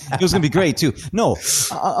 Damn it. It was going to be great too. No,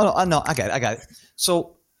 I got it.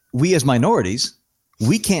 So we as minorities,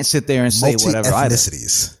 we can't sit there and say whatever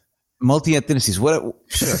ethnicities. Multi-ethnicities. What?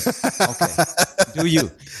 Sure. Okay. Do you?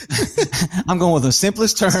 I'm going with the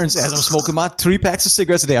simplest terms as I'm smoking my 3 packs of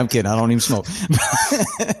cigarettes a day. I'm kidding. I don't even smoke.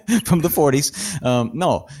 From the 40s.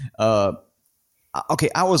 No. Okay.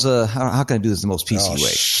 I was how can I do this the most PC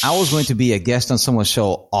way? I was going to be a guest on someone's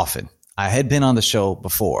show often. I had been on the show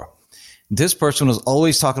before. This person was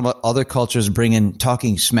always talking about other cultures,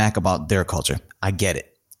 talking smack about their culture. I get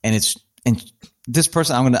it. And this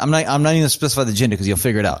person, I'm not even going to specify the gender because you'll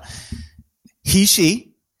figure it out. He,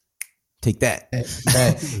 she, take that. They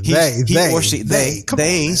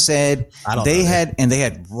said they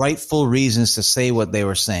had rightful reasons to say what they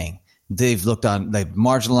were saying. They've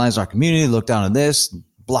marginalized our community, looked down on this,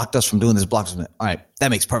 blocked us from doing this, blocked us from that. All right. That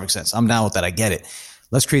makes perfect sense. I'm down with that. I get it.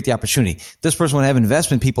 Let's create the opportunity. This person would have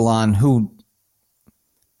investment people on who,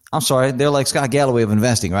 I'm sorry, they're like Scott Galloway of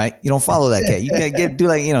investing, right? You don't follow that cat. You can't do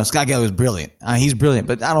like, Scott Galloway is brilliant. He's brilliant,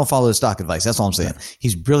 but I don't follow his stock advice. That's all I'm saying.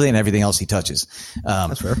 He's brilliant in everything else he touches.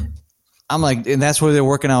 That's fair. I'm like, and that's where they're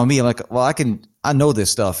working on me. I'm like, well, I know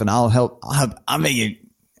this stuff and I'll help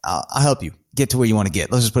you get to where you want to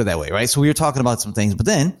get. Let's just put it that way, right? So we were talking about some things, but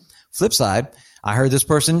then flip side, I heard this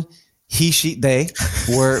person, they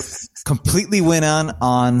were completely went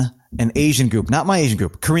on an Asian group, not my Asian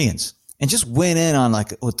group, Koreans. and just went in on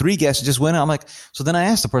like 3 guests, just went in. I'm like, so then I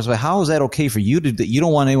asked the person, like, how is that okay for you to do? You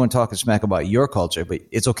don't want anyone talking smack about your culture, but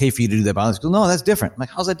it's okay for you to do that. But no, that's different. I'm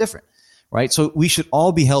like, how's that different? Right. So we should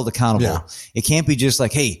all be held accountable. Yeah. It can't be just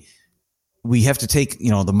like, hey, we have to take,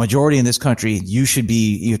 the majority in this country. You have to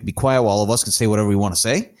be quiet while all of us can say whatever we want to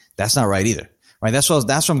say. That's not right either. Right. That's what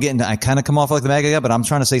I'm getting to. I kind of come off like the MAGA guy, but I'm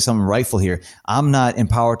trying to say something rightful here. I'm not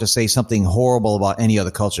empowered to say something horrible about any other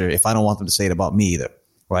culture if I don't want them to say it about me either.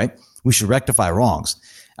 Right. We should rectify wrongs.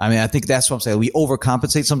 I mean, I think that's what I'm saying. We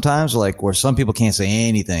overcompensate sometimes, like where some people can't say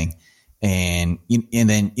anything and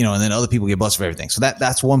then other people get busted for everything. So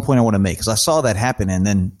that's one point I want to make because I saw that happen. And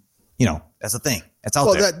then, that's the thing. That's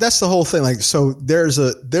out there. That's the whole thing. Like, so there's all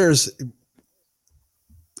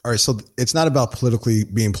right. So it's not about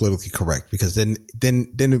being politically correct because then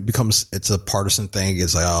it becomes, it's a partisan thing.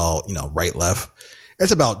 It's like, right, left.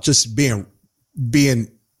 It's about just being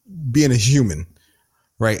a human,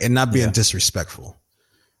 right. And not being disrespectful,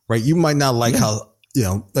 right. You might not like how,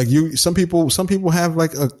 some people have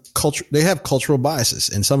like a culture, they have cultural biases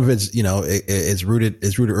and some of it's, it's rooted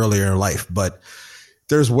earlier in life, but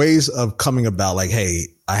there's ways of coming about like, hey,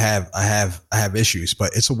 I have issues,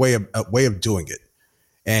 but it's a way of doing it.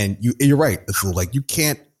 And you're right. Like you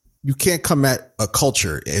can't come at a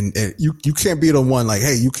culture and you can't be the one like,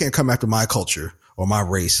 hey, you can't come after my culture or my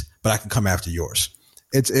race, but I can come after yours.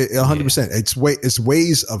 It's 100%. It's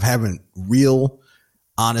ways of having real,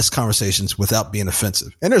 honest conversations without being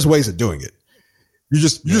offensive. And there's ways of doing it. You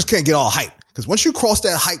just can't get all hype because once you cross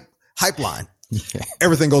that hype line,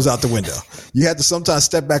 everything goes out the window. You have to sometimes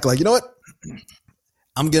step back like, you know what?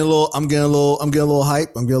 I'm getting a little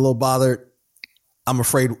hype. I'm getting a little bothered. I'm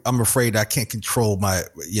afraid I can't control my,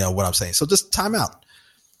 what I'm saying. So just time out.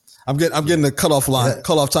 I'm getting the cutoff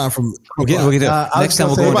time from. We'll get next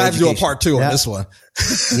time we might have to do a part 2 on this one.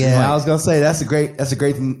 Yeah, I was gonna say that's a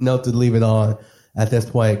great note to leave it on at this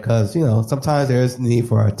point because sometimes there is need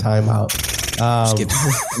for a timeout.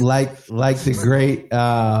 Like the great.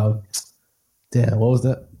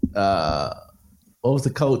 What was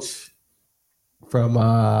the coach from?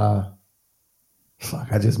 I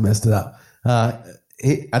just messed it up. I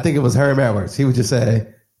think it was Herm Edwards. He would just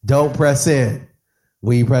say, "Don't press in."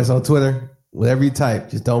 When you press on Twitter, whatever you type,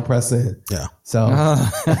 just don't press in. Yeah. So,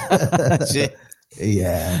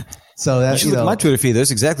 yeah. So that's my Twitter feed. That's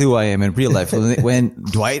exactly who I am in real life. When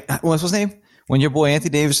Dwight, what's his name? When your boy Anthony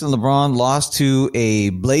Davis and LeBron lost to a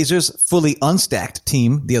Blazers fully unstacked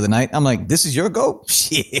team the other night, I'm like, "This is your go."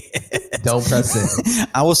 Shit. Don't press in.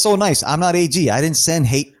 I was so nice. I'm not AG. I didn't send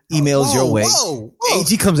hate emails your way. Whoa.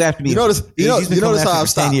 AG comes after me. You notice how I've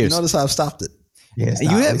stopped. You notice how I've stopped it. Yeah,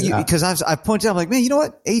 because I've pointed out, I'm like, man, you know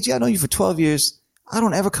what, AG, I know you for 12 years. I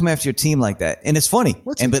don't ever come after your team like that, and it's funny.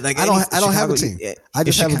 But like, I don't have a team. I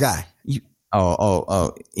just have a guy. Yeah,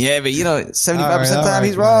 but 75% of the time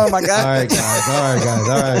he's wrong, my guy. All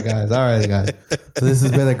right, guys. So this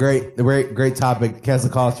has been a great topic, cancel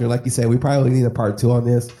culture. Like you said, we probably need a part 2 on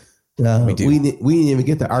this. We didn't even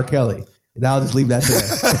get to R. Kelly, and I'll just leave that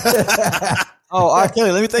there. R.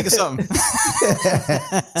 Kelly, let me think of something.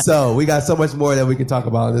 So we got so much more that we can talk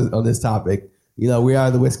about on this topic. We are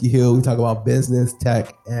the Whiskey Hill. We talk about business,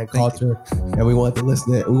 tech, and culture, and we want to lean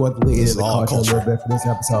into the culture a little bit for this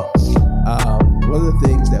episode. One of the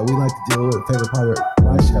things that we like to do, a favorite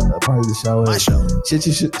part of the show is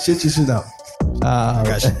shit you should know. I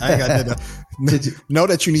ain't got that. Know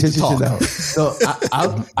that you need to talk. So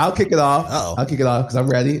I'll kick it off. I'll kick it off because I'm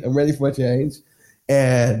ready. I'm ready for a change.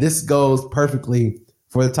 And this goes perfectly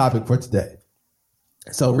for the topic for today.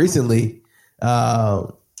 So recently,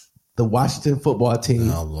 the Washington football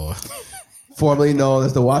team, formerly known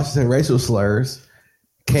as the Washington Racial Slurs,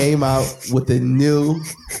 came out with a new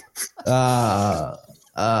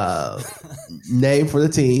name for the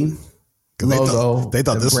team, logo. They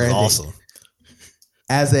thought this was awesome.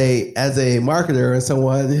 As a marketer and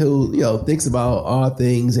someone who thinks about all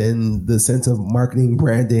things in the sense of marketing,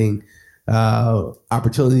 branding,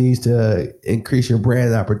 opportunities to increase your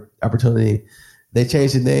brand opportunity, they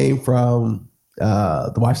changed the name from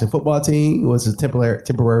the Washington football team, was a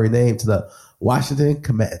temporary name, to the Washington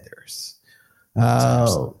Commanders.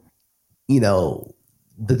 The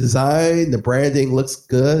design, the branding looks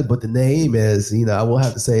good, but the name is, I will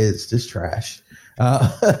have to say, it's just trash.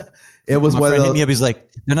 It was one of those. Hit me up. He's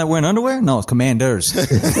like, "They're not wearing underwear." No, it's Commanders.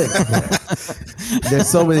 There's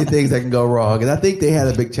so many things that can go wrong, and I think they had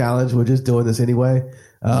a big challenge with just doing this anyway.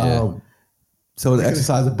 So the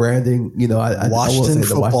exercise of branding, Washington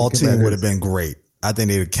football team would have been great. I think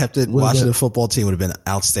they'd have kept it. Washington football team would have been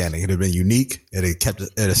outstanding. It'd have been unique. It'd have kept it.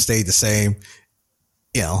 It'd have stayed the same.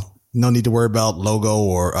 No need to worry about logo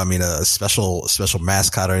or, a special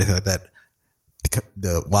mascot or anything like that.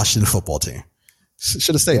 The Washington football team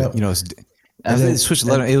should have stayed. Yep. They switched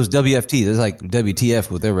the letter. It was WFT. It's like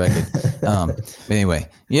WTF with their record. But anyway,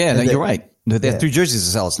 you're right. They have 3 jerseys to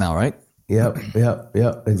sell us now, right? Yep,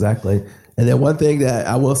 exactly. And then one thing that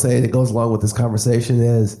I will say that goes along with this conversation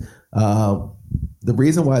is the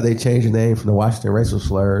reason why they changed the name from the Washington racial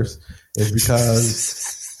slurs is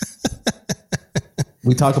because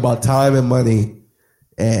we talk about time and money,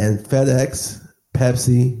 and FedEx,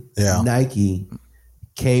 Pepsi, Nike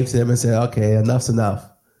came to them and said, okay, enough's enough.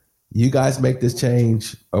 You guys make this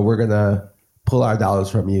change or we're going to pull our dollars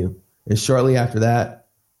from you. And shortly after that,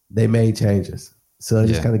 they made changes. So it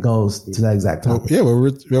just kind of goes to that exact time. We're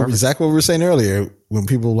exactly what we were saying earlier. When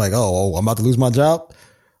people were like, oh, I'm about to lose my job.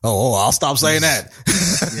 Oh, I'll stop saying that.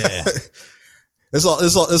 It's all.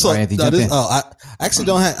 I actually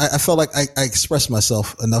don't have, I felt like I expressed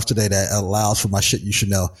myself enough today that allows for my shit you should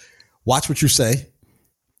know. Watch what you say.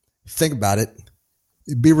 Think about it.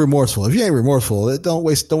 Be remorseful. If you ain't remorseful, don't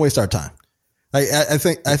waste our time. I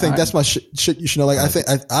think that's my shit you should know. Like, I think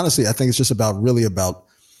it's just really about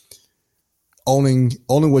owning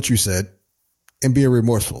what you said and being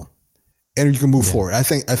remorseful, and you can move forward. I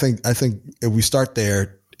think if we start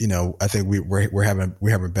there, I think we're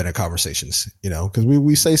having better conversations, because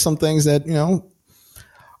we say some things that,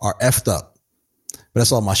 are effed up, but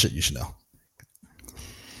that's all my shit you should know.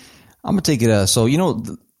 I'm going to take it.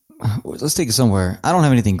 Let's take it somewhere. I don't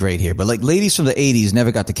have anything great here, but like ladies from the 80s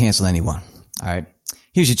never got to cancel anyone. All right.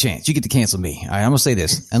 Here's your chance. You get to cancel me. All right. I'm going to say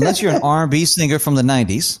this. Unless you're an R&B singer from the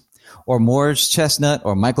 90s or Morris Chestnut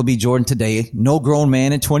or Michael B. Jordan today, no grown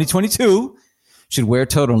man in 2022 should wear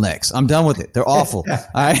turtlenecks. I'm done with it. They're awful. All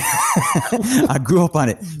right. I grew up on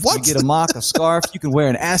it. What? You get a mock, a scarf. You can wear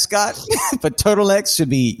an ascot, but turtlenecks should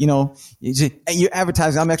be, you're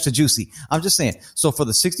advertising. I'm extra juicy. I'm just saying. So for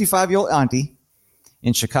the 65-year-old auntie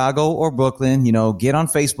in Chicago or Brooklyn, get on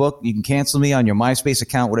Facebook. You can cancel me on your MySpace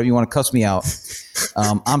account, whatever you want to cuss me out.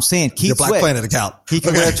 I'm saying Keith Black Sweat. Planet account. He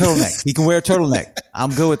can wear a turtleneck. He can wear a turtleneck. I'm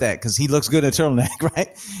good with that because he looks good in a turtleneck, right?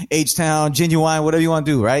 H-Town, Genuine, whatever you want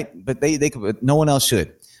to do, right? But they could, no one else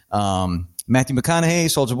should. Matthew McConaughey,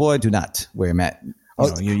 Soulja Boy, do not wear Matt.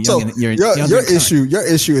 You're young. Your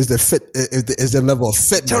issue is the fit, is the level of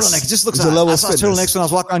fitness. Turtleneck just looks. I saw turtlenecks when I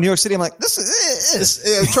was walking around New York City. I'm like, this is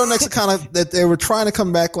it. Turtlenecks are kind of that they were trying to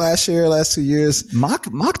come back last 2 years. Mock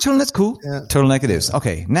turtleneck's cool. Yeah. Turtleneck it is.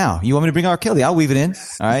 Okay, now you want me to bring R. Kelly? I'll weave it in.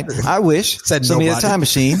 All right. I wish somebody had a time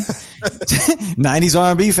machine. 90s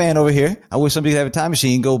R&B fan over here. I wish somebody had a time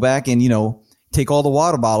machine, go back and take all the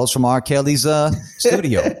water bottles from R. Kelly's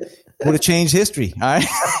studio. Would have changed history. All right.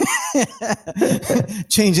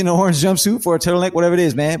 Changing the orange jumpsuit for a turtleneck, whatever it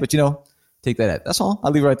is, man. But take that out. That's all. I'll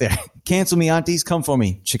leave it right there. Cancel me, aunties. Come for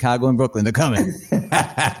me. Chicago and Brooklyn, they're coming.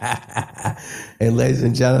 And ladies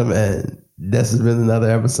and gentlemen, this has been another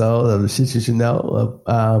episode of the Shit You Should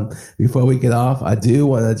Know. Before we get off, I do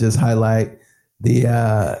want to just highlight the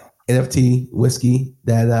NFT whiskey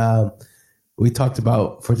that we talked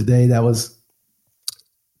about for today. That was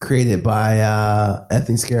created by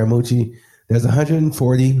Anthony Scaramucci. There's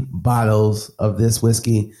 140 bottles of this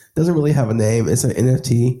whiskey. Doesn't really have a name. It's an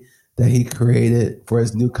NFT that he created for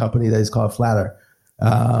his new company that he's called Flatter.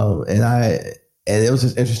 And it was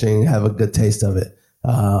just interesting to have a good taste of it.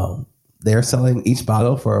 They're selling each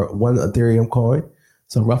bottle for 1 Ethereum coin,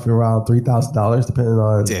 so roughly around $3,000, depending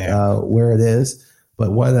on where it is.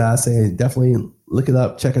 But one that I say definitely look it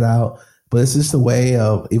up, check it out. But it's just a way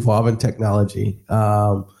of evolving technology.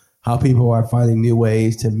 How people are finding new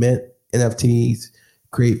ways to mint NFTs,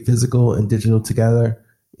 create physical and digital together,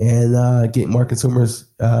 and get more consumers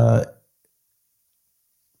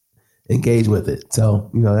engaged with it. So,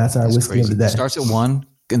 that's our whiskey of the day. It starts at 1,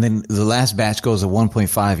 and then the last batch goes at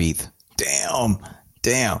 1.5 ETH.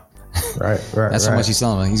 Damn. Right. That's how much he's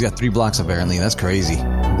selling. He's got 3 blocks apparently. That's crazy.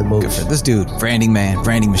 Good for this dude. Branding man,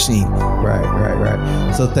 branding machine.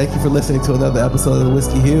 Right. So thank you for listening to another episode of the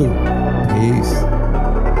Whiskey Hue. Peace.